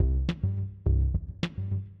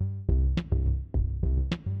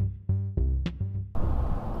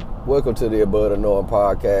Welcome to the Above the Norm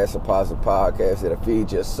podcast, a positive podcast that'll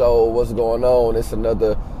feed your soul. What's going on? It's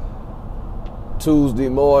another Tuesday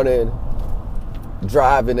morning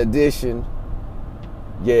driving edition.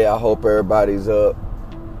 Yeah, I hope everybody's up.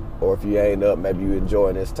 Or if you ain't up, maybe you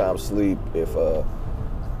enjoying this time sleep. If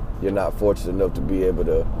you're not fortunate enough to be able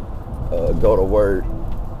to go to work.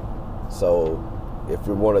 So if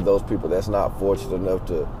you're one of those people that's not fortunate enough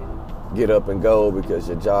to get up and go because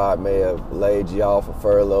your job may have laid you off or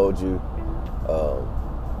furloughed you,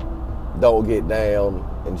 don't get down.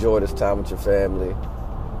 Enjoy this time with your family.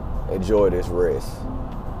 Enjoy this rest.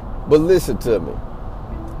 But listen to me.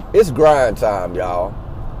 It's grind time, y'all.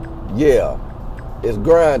 Yeah, it's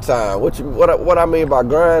grind time. What I mean by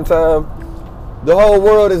grind time? The whole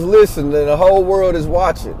world is listening and the whole world is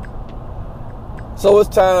watching. So it's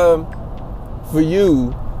time for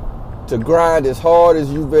you to grind as hard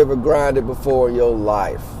as you've ever grinded before in your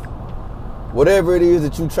life. Whatever it is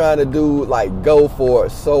that you're trying to do, like, go for it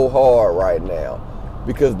so hard right now.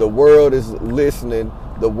 Because the world is listening,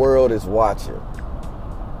 the world is watching.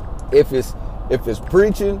 If it's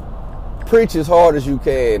preaching, preach as hard as you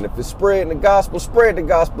can. If it's spreading the gospel, spread the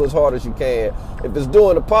gospel as hard as you can. If it's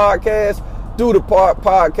doing the podcast, do the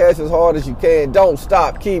podcast as hard as you can. Don't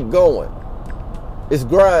stop, keep going. It's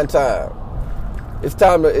grind time. It's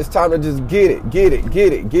time to just get it.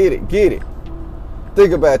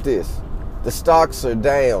 Think about this. The stocks are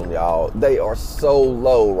down, y'all. They are so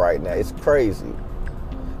low right now. It's crazy.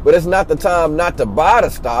 But it's not the time not to buy the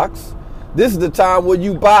stocks. This is the time when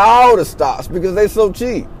you buy all the stocks because they're so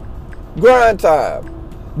cheap. Grind time.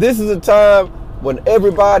 This is a time when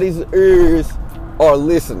everybody's ears are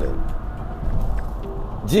listening.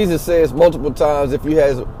 Jesus says multiple times, if you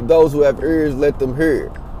have those who have ears, let them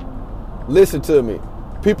hear. Listen to me.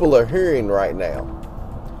 People are hearing right now.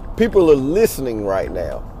 People are listening right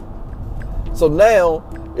now. So now,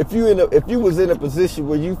 if you was in a position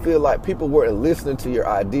where you feel like people weren't listening to your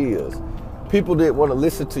ideas, people didn't want to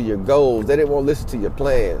listen to your goals, they didn't want to listen to your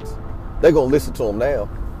plans, they're going to listen to them now.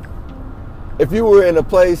 If you were in a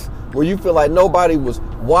place where you feel like nobody was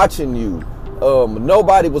watching you,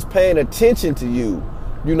 nobody was paying attention to you,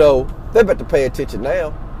 they better pay attention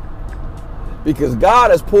now. Because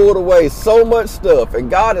God has pulled away so much stuff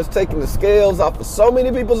and God has taken the scales off of so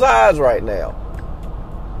many people's eyes right now.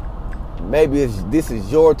 Maybe this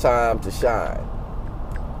is your time to shine.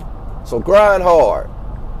 So grind hard.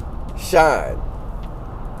 Shine.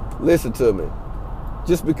 Listen to me.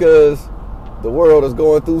 Just because the world is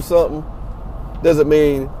going through something doesn't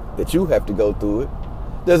mean that you have to go through it.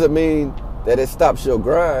 Doesn't mean that it stops your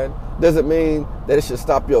grind. Doesn't mean that it should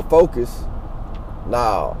stop your focus.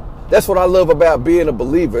 No. That's what I love about being a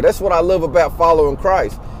believer. That's what I love about following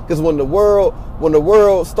Christ. Because when the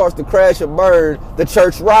world starts to crash and burn, the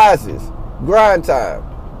church rises. Grind time.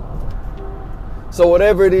 So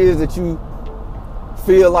whatever it is that you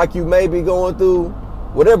feel like you may be going through,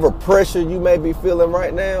 whatever pressure you may be feeling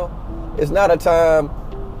right now, it's not a time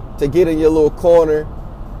to get in your little corner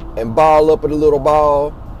and ball up in a little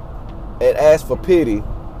ball and ask for pity.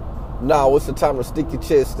 No, it's a time to stick your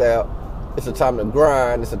chest out. It's a time to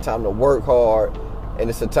grind. It's a time to work hard. And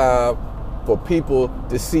it's a time for people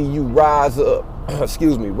to see you rise up.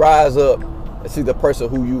 Rise up and see the person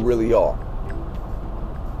who you really are.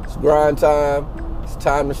 It's grind time. It's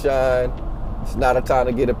time to shine. It's not a time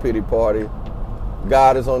to get a pity party.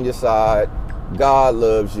 God is on your side. God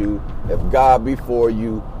loves you. If God be for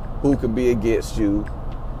you, who can be against you?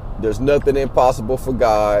 There's nothing impossible for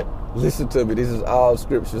God. Listen to me. This is all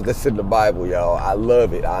scriptures that's in the Bible, y'all. I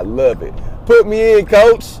love it. Put me in,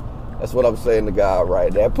 coach. That's what I'm saying to God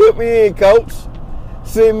right now. Put me in, coach.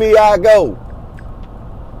 Send me, I go.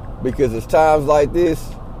 Because it's times like this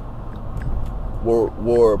where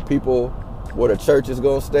the church is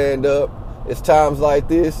going to stand up. It's times like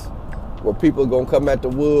this where people are going to come at the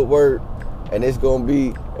woodwork and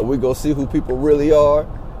we're going to see who people really are.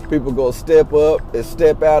 People going to step up and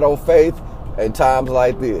step out on faith in times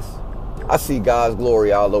like this. I see God's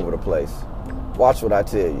glory all over the place. Watch what I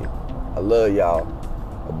tell you. I love y'all.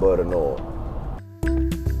 Above the Norm.